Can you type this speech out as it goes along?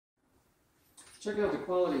Check out the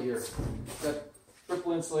quality here. Got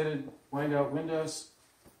triple insulated wind-out windows,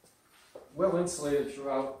 well insulated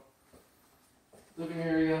throughout. Living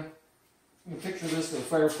area. You can picture this with a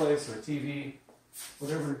fireplace or a TV,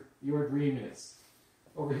 whatever your dream is.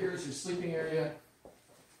 Over here is your sleeping area,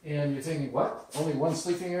 and you're thinking, what? Only one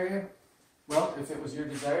sleeping area? Well, if it was your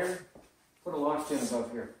desire, put a loft in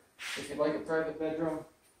above here. If you'd like a private bedroom,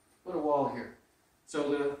 put a wall here.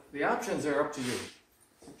 So the options are up to you.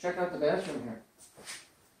 So check out the bathroom here.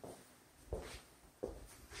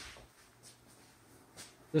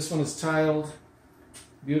 This one is tiled,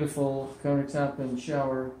 beautiful countertop and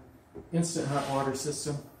shower, instant hot water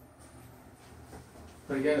system.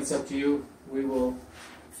 But again, it's up to you. We will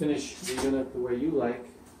finish the unit the way you like.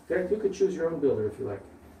 In fact, you could choose your own builder if you like.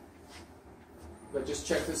 But just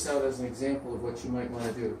check this out as an example of what you might want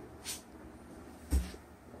to do.